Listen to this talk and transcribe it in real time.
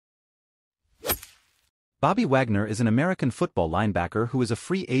Bobby Wagner is an American football linebacker who is a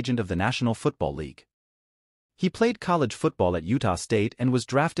free agent of the National Football League. He played college football at Utah State and was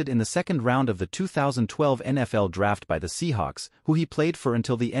drafted in the second round of the 2012 NFL Draft by the Seahawks, who he played for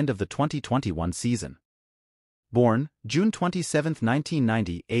until the end of the 2021 season. Born June 27,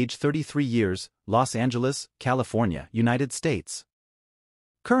 1990, age 33 years, Los Angeles, California, United States.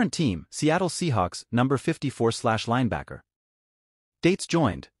 Current team, Seattle Seahawks, number 54/linebacker. Dates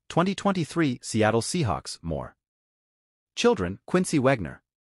joined, 2023, Seattle Seahawks, more. Children, Quincy Wagner.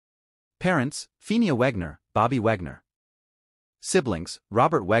 Parents, Phenia Wagner, Bobby Wagner. Siblings,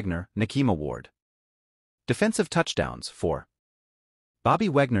 Robert Wagner, Nakima Ward. Defensive touchdowns, 4. Bobby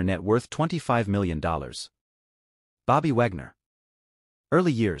Wagner net worth $25 million. Bobby Wagner.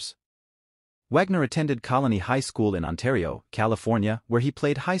 Early years. Wagner attended Colony High School in Ontario, California, where he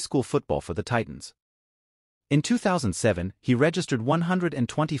played high school football for the Titans. In 2007, he registered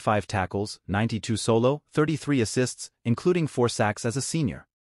 125 tackles, 92 solo, 33 assists, including 4 sacks as a senior.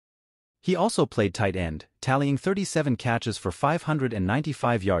 He also played tight end, tallying 37 catches for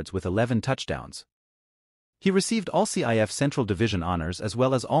 595 yards with 11 touchdowns. He received All-CIF Central Division honors as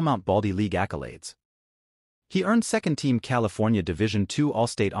well as All-Mount Baldy League accolades. He earned second-team California Division II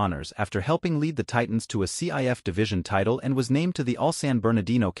All-State honors after helping lead the Titans to a CIF Division title and was named to the All-San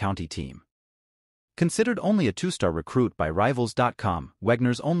Bernardino County team. Considered only a 2-star recruit by Rivals.com,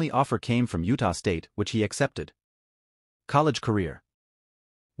 Wagner's only offer came from Utah State, which he accepted. College career.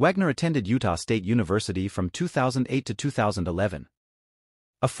 Wagner attended Utah State University from 2008 to 2011.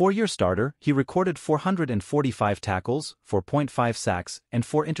 A 4-year starter, he recorded 445 tackles, 4.5 sacks, and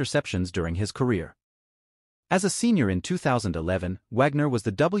 4 interceptions during his career. As a senior in 2011, Wagner was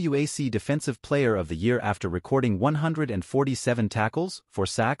the WAC Defensive Player of the Year after recording 147 tackles, 4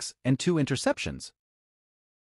 sacks, and 2 interceptions.